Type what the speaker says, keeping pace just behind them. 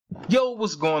Yo,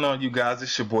 what's going on, you guys?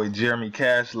 It's your boy Jeremy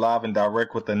Cash, live and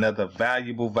direct with another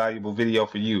valuable video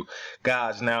for you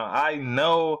guys. Now, I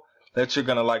know that you're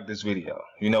gonna like this video.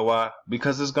 You know why?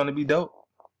 Because it's gonna be dope.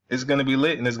 It's gonna be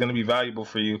lit and it's gonna be valuable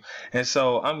for you. And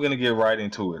so I'm gonna get right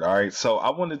into it. All right. So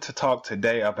I wanted to talk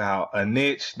today about a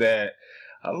niche that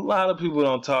a lot of people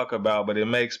don't talk about, but it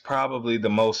makes probably the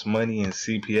most money in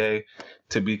CPA.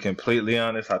 To be completely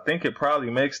honest, I think it probably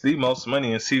makes the most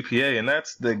money in CPA, and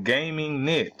that's the gaming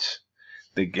niche.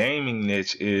 The gaming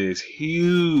niche is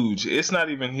huge. It's not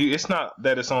even huge. It's not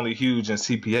that it's only huge in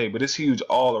CPA, but it's huge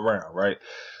all around, right?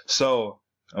 So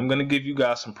I'm going to give you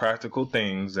guys some practical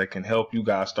things that can help you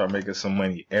guys start making some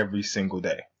money every single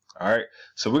day. All right.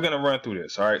 So we're going to run through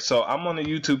this. All right. So I'm on the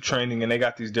YouTube training and they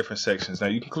got these different sections. Now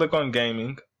you can click on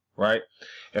gaming, right?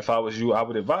 If I was you, I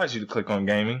would advise you to click on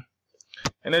gaming.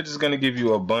 And they're just going to give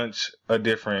you a bunch of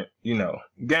different,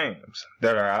 games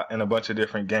that are out and a bunch of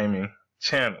different gaming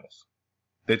channels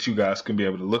that you guys can be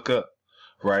able to look up,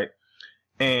 right?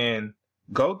 And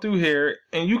go through here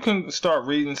and you can start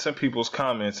reading some people's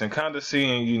comments and kind of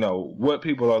seeing, what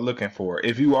people are looking for.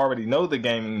 If you already know the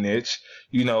gaming niche,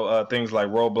 things like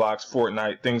Roblox,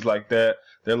 Fortnite, things like that,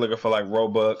 they're looking for like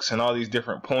Robux and all these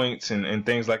different points and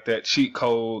things like that, cheat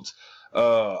codes.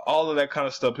 All of that kind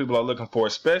of stuff people are looking for,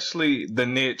 especially the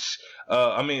niche.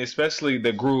 Especially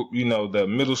the group, the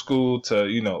middle school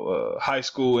to, high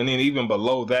school. And then even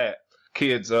below that,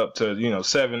 kids up to,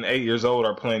 7, 8 years old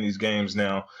are playing these games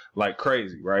now like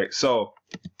crazy, right? So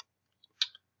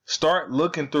start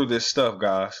looking through this stuff,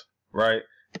 guys, right?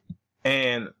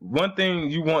 And one thing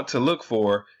you want to look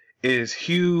for is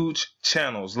huge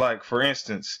channels. Like, for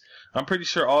instance, I'm pretty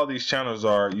sure all these channels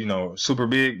are, super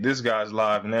big. This guy's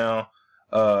live now.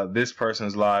 This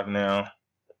person's live now.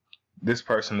 This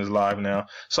person is live now.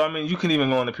 So, you can even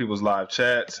go into people's live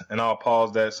chats, and I'll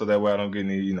pause that so that way I don't get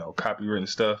any, copywritten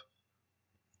stuff.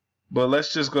 But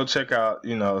let's just go check out,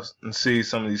 and see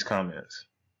some of these comments.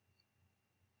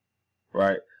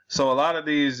 Right? So, a lot of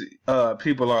these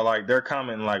people are like, they're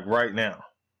commenting like right now.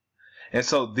 And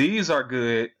so, these are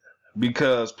good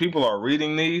because people are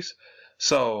reading these.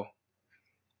 So,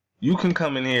 you can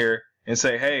come in here and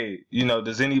say, hey,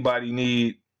 does anybody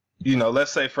need,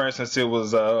 let's say, for instance, it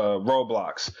was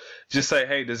Roblox. Just say,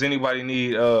 hey, does anybody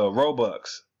need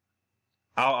Robux?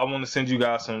 I want to send you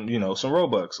guys some, some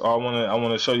Robux. Or I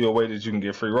want to show you a way that you can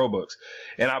get free Robux.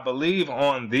 And I believe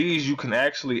on these, you can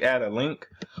actually add a link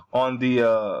on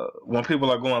the, when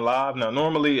people are going live. Now,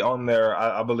 normally on their,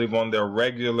 I believe on their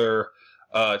regular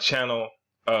channel,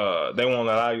 they won't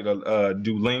allow you to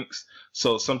do links.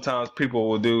 So sometimes people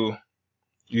will do,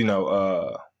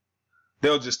 they'll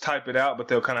just type it out, but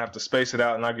they'll kind of have to space it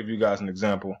out. And I'll give you guys an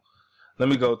example. Let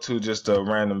me go to just a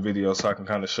random video so I can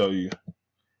kind of show you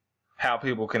how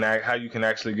people can how you can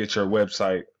actually get your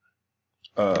website.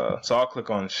 So I'll click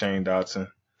on Shane Dodson.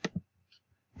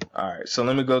 All right, so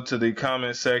let me go to the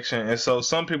comment section. And so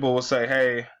some people will say,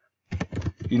 hey,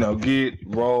 get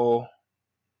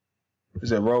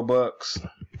Robux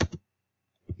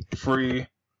free,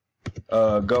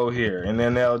 go here. And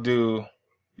then they'll do,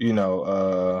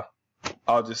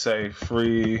 I'll just say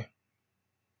free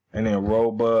and then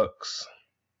Robux.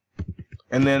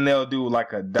 And then they'll do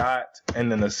like a dot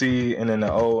and then a C and then an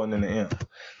O and then an M.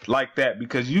 Like that,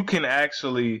 because you can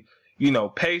actually,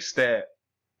 paste that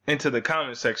into the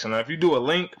comment section. Now, if you do a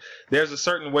link, there's a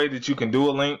certain way that you can do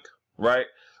a link, right?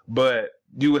 But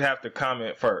you would have to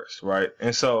comment first, right?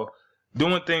 And so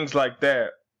doing things like that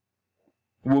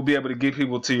will be able to get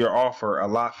people to your offer a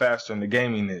lot faster in the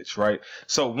gaming niche, right?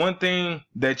 So one thing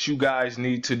that you guys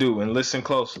need to do, and listen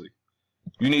closely,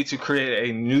 you need to create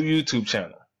a new YouTube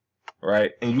channel,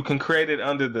 right? And you can create it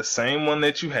under the same one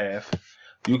that you have.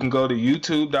 You can go to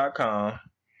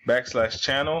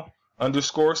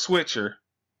youtube.com/channel_switcher,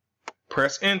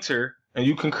 press enter, and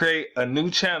you can create a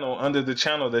new channel under the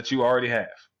channel that you already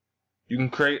have. You can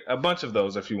create a bunch of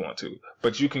those if you want to,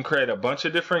 but you can create a bunch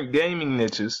of different gaming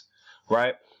niches,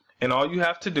 right? And all you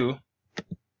have to do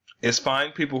is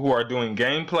find people who are doing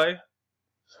gameplay.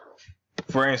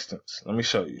 For instance, let me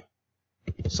show you.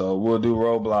 So we'll do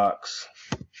Roblox.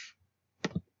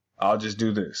 I'll just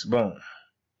do this. Boom.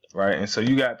 Right? And so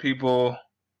you got people,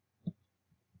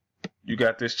 you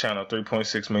got this channel,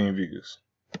 3.6 million views,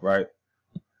 right?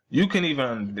 You can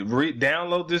even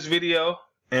download this video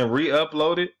and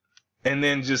re-upload it and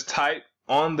then just type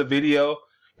on the video,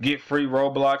 get free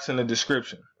Roblox in the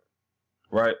description,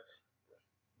 right?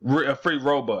 Free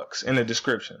Robux in the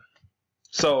description.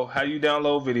 So how you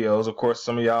download videos, of course,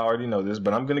 some of y'all already know this,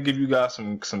 but I'm going to give you guys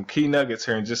some key nuggets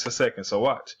here in just a second. So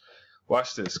watch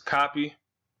this. Copy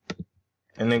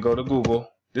and then go to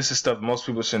Google, This is stuff most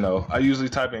people should know. I usually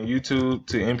type in YouTube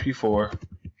to MP4,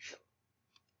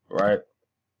 right?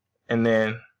 And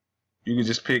then you can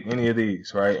just pick any of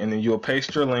these, right? And then you'll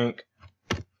paste your link.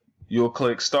 You'll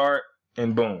click start,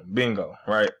 and boom, bingo,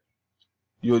 right?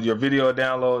 Your video will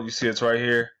download. You see it's right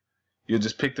here. You'll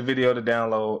just pick the video to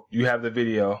download. You have the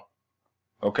video,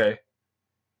 okay?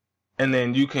 And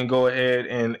then you can go ahead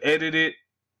and edit it.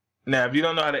 Now, if you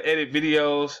don't know how to edit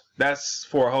videos, that's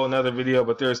for a whole nother video,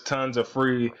 but there's tons of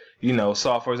free,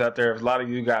 softwares out there. A lot of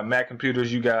you got Mac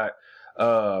computers, you got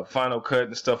Final Cut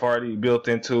and stuff already built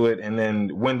into it, and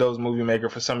then Windows Movie Maker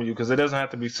for some of you, because it doesn't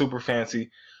have to be super fancy.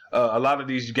 A lot of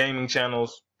these gaming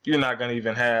channels, you're not going to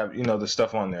even have, the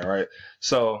stuff on there, right?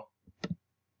 So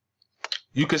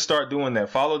you can start doing that.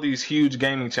 Follow these huge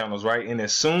gaming channels, right? And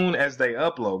as soon as they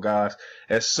upload, guys,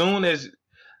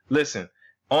 listen,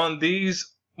 on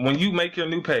these, when you make your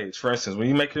new page, for instance, when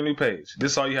you make your new page,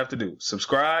 this is all you have to do.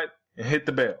 Subscribe and hit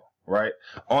the bell, right?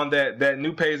 On that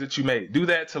new page that you made. Do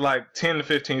that to like 10 to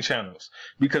 15 channels.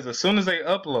 Because as soon as they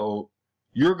upload,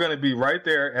 you're going to be right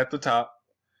there at the top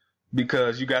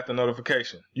because you got the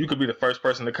notification. You could be the first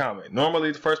person to comment.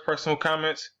 Normally, the first person who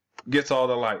comments gets all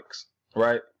the likes,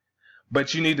 right?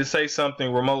 But you need to say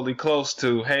something remotely close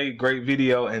to, hey, great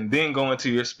video, and then go into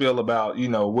your spiel about,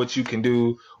 what you can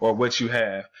do or what you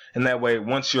have. And that way,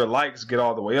 once your likes get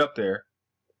all the way up there,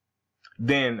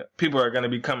 then people are going to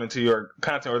be coming to your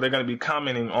content, or they're going to be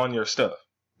commenting on your stuff,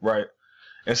 right?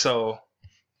 And so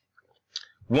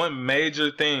one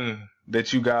major thing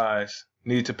that you guys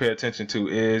need to pay attention to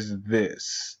is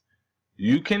this.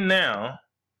 You can now,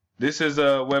 this is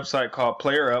a website called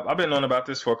Player Up. I've been on about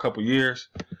this for a couple years.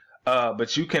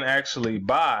 But you can actually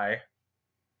buy,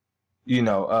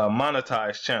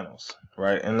 monetized channels,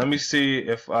 right? And let me see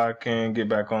if I can get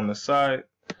back on the site,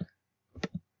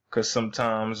 because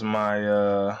sometimes my,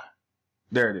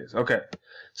 there it is. Okay.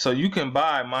 So you can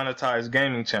buy monetized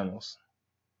gaming channels,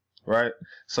 right?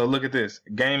 So look at this,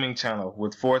 gaming channel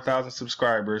with 4,000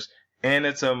 subscribers, and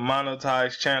it's a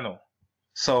monetized channel.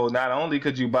 So not only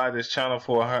could you buy this channel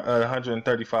for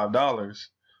 $135,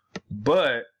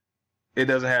 but it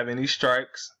doesn't have any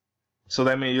strikes. So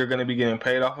that means you're going to be getting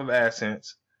paid off of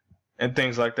AdSense and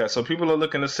things like that. So people are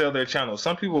looking to sell their channels.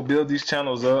 Some people build these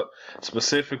channels up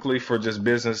specifically for just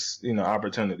business,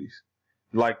 opportunities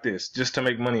like this, just to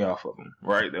make money off of them,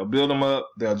 right? They'll build them up.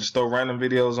 They'll just throw random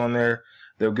videos on there.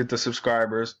 They'll get the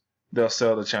subscribers. They'll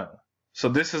sell the channel. So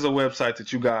this is a website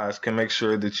that you guys can make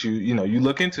sure that you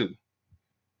look into,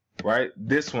 right?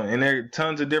 This one. And there are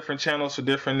tons of different channels for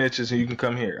different niches, and you can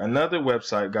come here. Another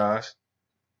website, guys,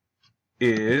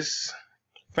 is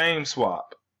FameSwap.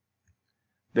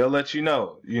 They'll let you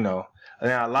know,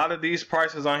 Now, a lot of these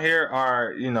prices on here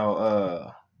are,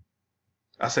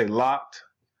 I say locked,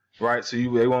 right? So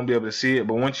they won't be able to see it.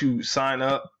 But once you sign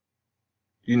up,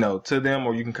 to them,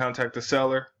 or you can contact the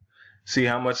seller, see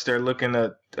how much they're looking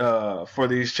at for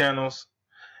these channels,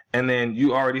 and then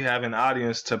you already have an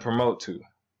audience to promote to,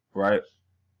 right?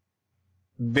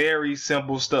 Very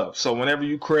simple stuff. So whenever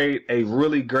you create a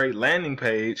really great landing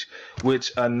page,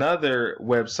 which another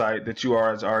website that you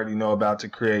already know about to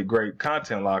create great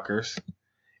content lockers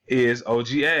is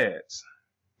OG Ads.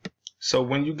 So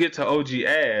when you get to OG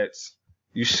Ads,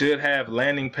 you should have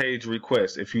landing page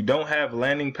requests. If you don't have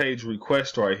landing page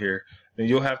request right here, then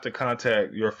you'll have to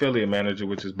contact your affiliate manager,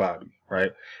 which is Bobby,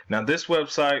 right? Now this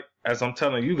website, as I'm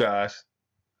telling you guys,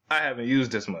 I haven't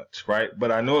used this much, right?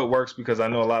 But I know it works because I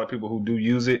know a lot of people who do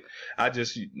use it. I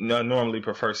just normally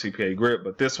prefer CPA Grip,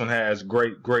 but this one has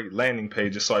great landing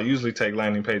pages. So I usually take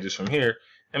landing pages from here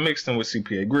and mix them with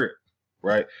CPA Grip,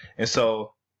 right? And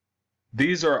so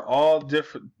these are all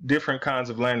different kinds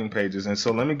of landing pages. And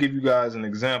so let me give you guys an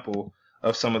example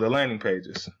of some of the landing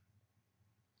pages,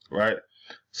 right?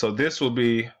 So this will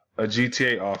be a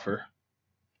GTA offer.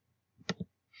 Give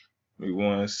me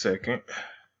 1 second.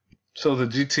 So the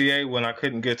GTA one I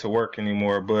couldn't get to work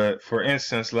anymore, but for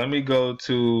instance, let me go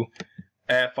to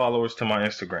add followers to my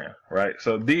Instagram, right?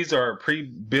 So these are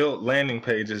pre-built landing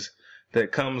pages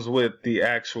that comes with the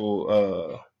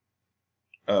actual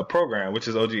program, which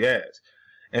is OG Ads.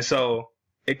 And so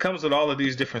it comes with all of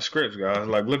these different scripts, guys.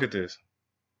 Like, look at this.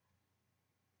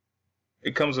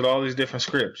 It comes with all these different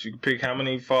scripts. You can pick how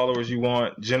many followers you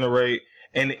want, generate,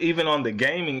 and even on the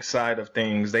gaming side of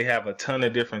things, they have a ton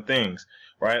of different things,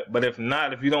 right? But if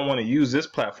not, if you don't want to use this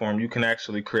platform, you can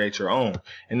actually create your own.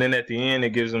 And then at the end,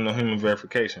 it gives them the human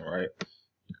verification, right?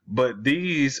 But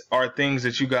these are things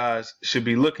that you guys should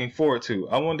be looking forward to.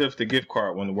 I wonder if the gift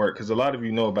card one will work, because a lot of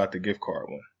you know about the gift card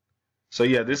one. So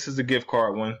yeah, this is the gift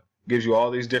card one. Gives you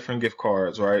all these different gift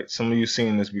cards, right? Some of you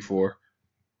seen this before.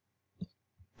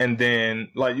 And then,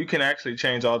 like, you can actually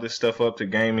change all this stuff up to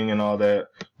gaming and all that.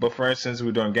 But for instance,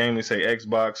 we're doing gaming, say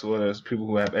Xbox, or there's people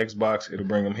who have Xbox, it'll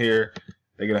bring them here.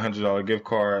 They get a $100 gift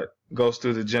card, goes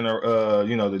through the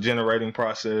the generating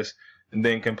process, and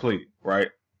then complete, right?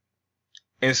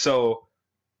 And so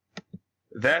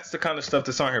that's the kind of stuff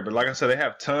that's on here. But like I said, they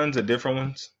have tons of different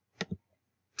ones,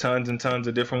 tons and tons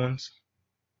of different ones.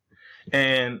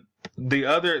 And the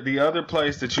other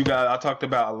place that I talked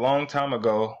about a long time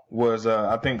ago was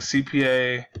I think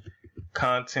CPA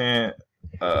content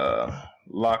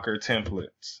locker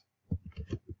templates.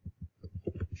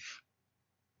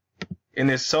 And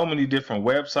there's so many different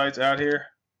websites out here.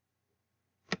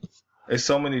 There's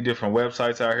so many different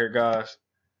websites out here, guys.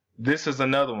 This is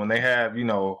another one. They have,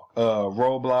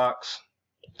 Roblox,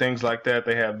 things like that.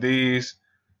 They have these,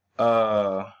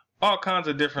 all kinds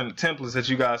of different templates that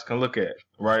you guys can look at,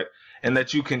 right? And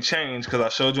that you can change, because I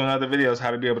showed you in other videos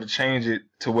how to be able to change it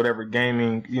to whatever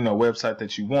gaming, website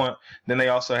that you want. Then they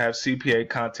also have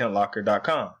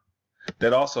CPAcontentlocker.com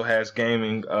that also has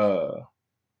gaming,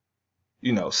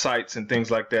 sites and things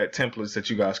like that, templates that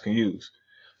you guys can use.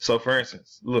 So for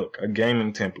instance, look, a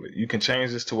gaming template. You can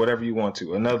change this to whatever you want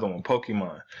to. Another one,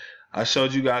 Pokemon. I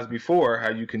showed you guys before how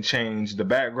you can change the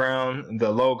background,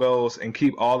 the logos, and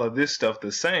keep all of this stuff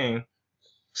the same,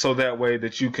 so that way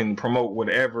that you can promote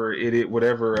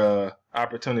whatever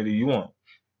opportunity you want,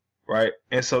 right?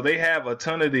 And so they have a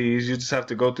ton of these. You just have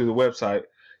to go through the website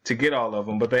to get all of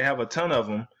them, but they have a ton of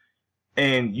them,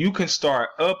 and you can start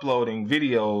uploading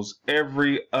videos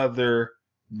every other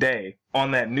day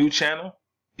on that new channel.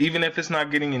 Even if it's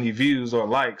not getting any views or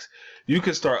likes, you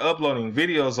can start uploading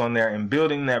videos on there and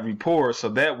building that rapport, so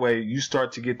that way you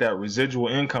start to get that residual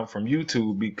income from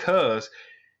YouTube. Because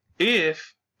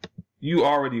if you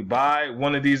already buy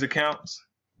one of these accounts,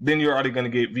 then you're already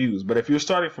going to get views. But if you're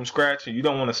starting from scratch and you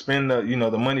don't want to spend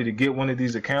the money to get one of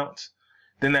these accounts,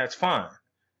 then that's fine.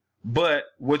 But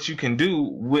what you can do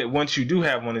once you do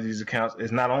have one of these accounts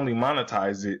is not only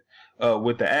monetize it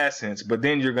with the AdSense, but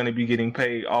then you're going to be getting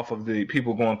paid off of the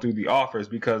people going through the offers,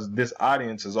 because this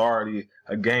audience is already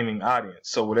a gaming audience.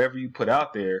 So whatever you put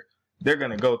out there, they're going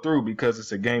to go through because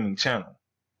it's a gaming channel,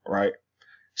 right?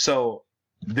 So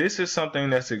this is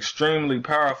something that's extremely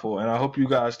powerful, and I hope you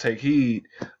guys take heed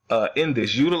in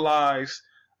this. Utilize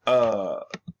all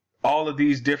of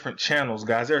these different channels,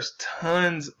 guys. There's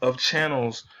tons of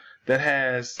channels that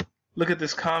has, look at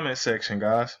this comment section,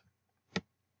 guys.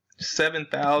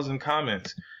 7,000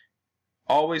 comments.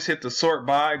 Always hit the sort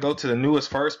by, go to the newest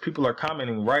first. People are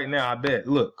commenting right now, I bet.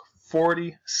 Look,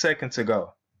 40 seconds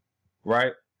ago,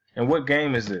 right? And what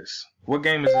game is this? What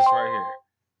game is this right here?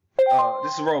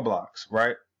 This is Roblox,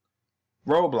 right?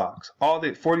 Roblox. All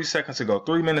that 40 seconds ago,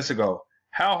 3 minutes ago.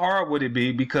 How hard would it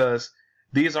be, because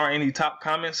these aren't any top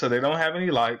comments, so they don't have any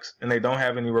likes, and they don't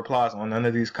have any replies on none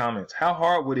of these comments. How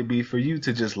hard would it be for you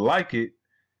to just like it,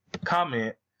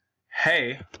 comment,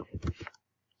 hey,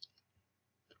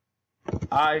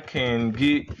 I can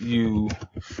get you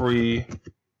free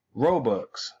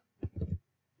Robux.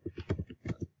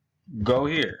 Go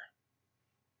here,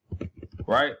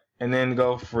 right? And then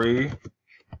go free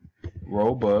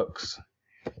Robux.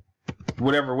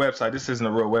 Whatever website. This isn't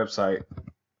a real website.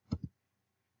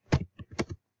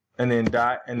 And then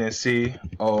dot, and then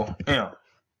COM.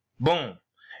 Boom.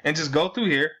 And just go through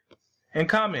here and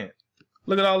comment.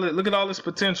 Look at all this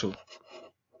potential.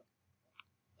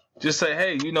 Just say,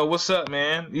 hey, what's up,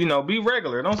 man? Be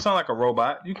regular. Don't sound like a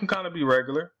robot. You can kind of be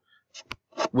regular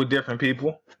with different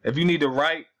people. If you need to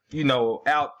write,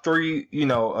 out three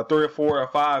or four or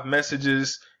five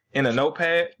messages in a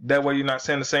notepad, that way you're not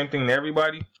saying the same thing to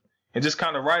everybody, and just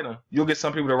kind of write them. You'll get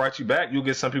some people to write you back. You'll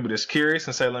get some people that's curious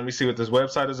and say, let me see what this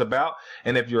website is about.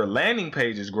 And if your landing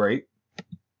page is great,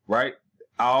 right?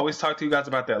 I always talk to you guys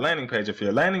about that landing page. If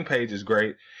your landing page is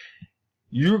great,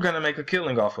 you're going to make a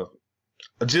killing off of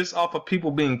it. Just off of people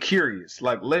being curious.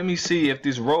 Like, let me see if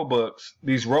these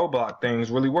Roblox things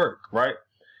really work, right?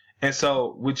 And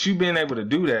so with you being able to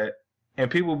do that, and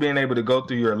people being able to go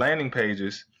through your landing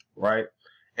pages, right?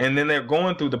 And then they're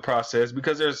going through the process,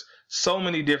 because there's so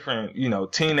many different,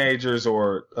 teenagers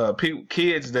or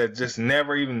kids that just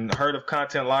never even heard of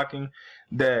content locking,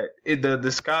 that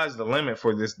the sky's the limit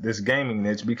for this gaming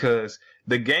niche, because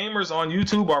the gamers on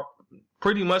YouTube are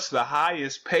pretty much the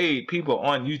highest paid people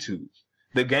on YouTube.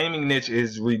 The gaming niche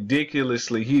is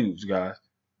ridiculously huge, guys.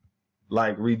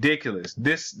 Like, ridiculous.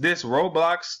 This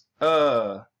Roblox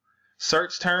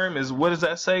search term is, what does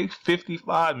that say?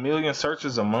 55 million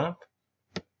searches a month.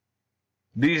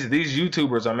 These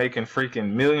YouTubers are making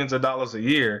freaking millions of dollars a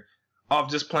year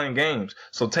off just playing games.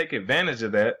 So take advantage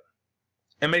of that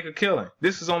and make a killing.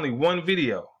 This is only one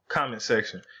video. comment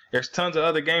section. There's tons of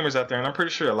other gamers out there, and I'm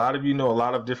pretty sure a lot of you know a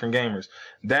lot of different gamers.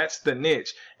 That's the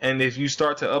niche. And if you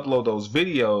start to upload those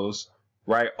videos,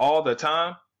 right, all the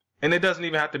time, and it doesn't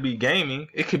even have to be gaming,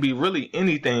 it could be really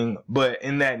anything, but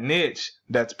in that niche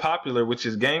that's popular, which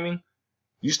is gaming,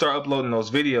 you start uploading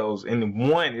those videos, and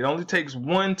it only takes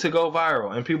one to go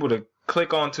viral and people to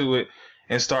click onto it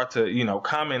and start to, you know,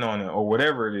 comment on it or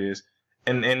whatever it is,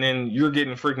 and then you're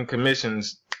getting freaking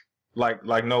commissions like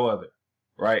no other,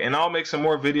 right? And I'll make some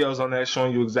more videos on that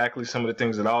showing you exactly some of the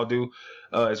things that I'll do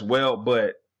as well,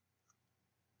 but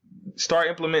start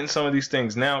implementing some of these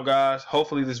things now, guys.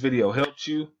 Hopefully this video helped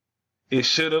you. It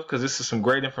should have, because this is some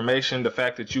great information. The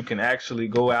fact that you can actually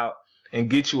go out and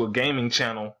get you a gaming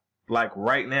channel like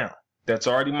right now that's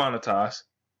already monetized,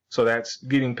 so that's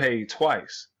getting paid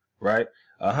twice, right?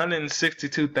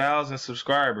 162,000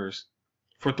 subscribers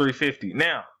for $350.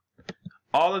 Now,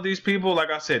 all of these people, like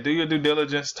I said, do your due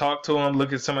diligence, talk to them,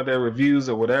 look at some of their reviews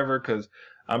or whatever, because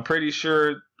I'm pretty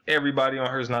sure everybody on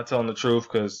here is not telling the truth,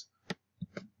 because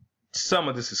some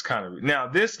of this is kind of... Now,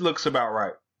 this looks about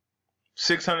right.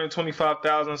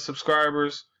 625,000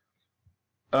 subscribers,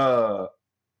 and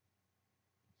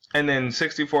then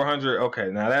 6,400. Okay,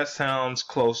 now that sounds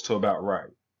close to about right,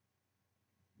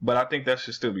 but I think that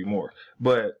should still be more.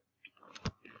 But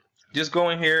just go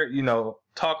in here, you know,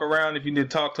 talk around. If you need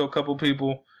to talk to a couple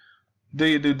people, do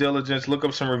your due diligence, look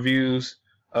up some reviews.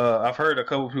 I've heard a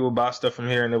couple people buy stuff from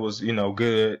here and it was, you know,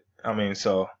 good. I mean,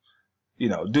 so, you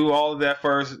know, do all of that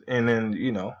first, and then,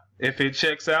 you know, if it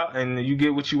checks out and you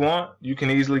get what you want, you can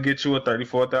easily get you a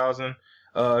 34,000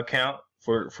 account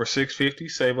for $650.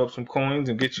 Save up some coins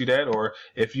and get you that. Or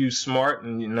if you smart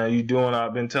and, you know, you doing,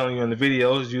 I've been telling you in the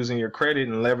videos, using your credit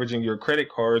and leveraging your credit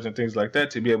cards and things like that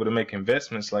to be able to make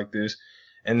investments like this,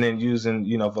 and then using,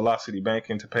 you know, velocity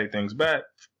banking to pay things back,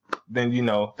 then, you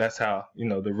know, that's how, you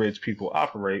know, the rich people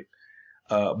operate.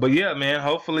 But yeah, man,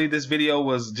 hopefully this video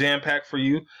was jam-packed for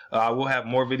you. I will have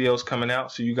more videos coming out,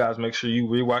 so you guys make sure you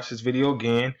rewatch this video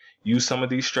again. Use some of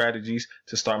these strategies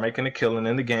to start making a killing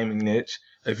in the gaming niche.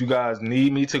 If you guys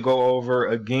need me to go over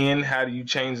again, how do you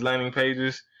change landing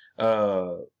pages,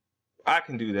 I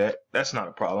can do that. That's not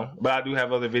a problem. But I do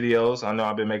have other videos. I know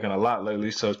I've been making a lot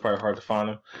lately, so it's probably hard to find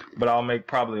them. But I'll make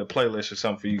probably a playlist or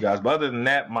something for you guys. But other than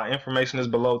that, my information is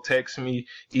below. Text me,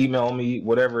 email me,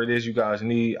 whatever it is you guys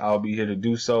need, I'll be here to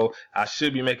do so. I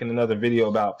should be making another video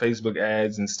about Facebook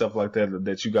ads and stuff like that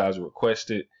that you guys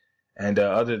requested. And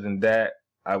other than that,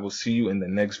 I will see you in the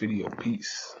next video.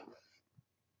 Peace.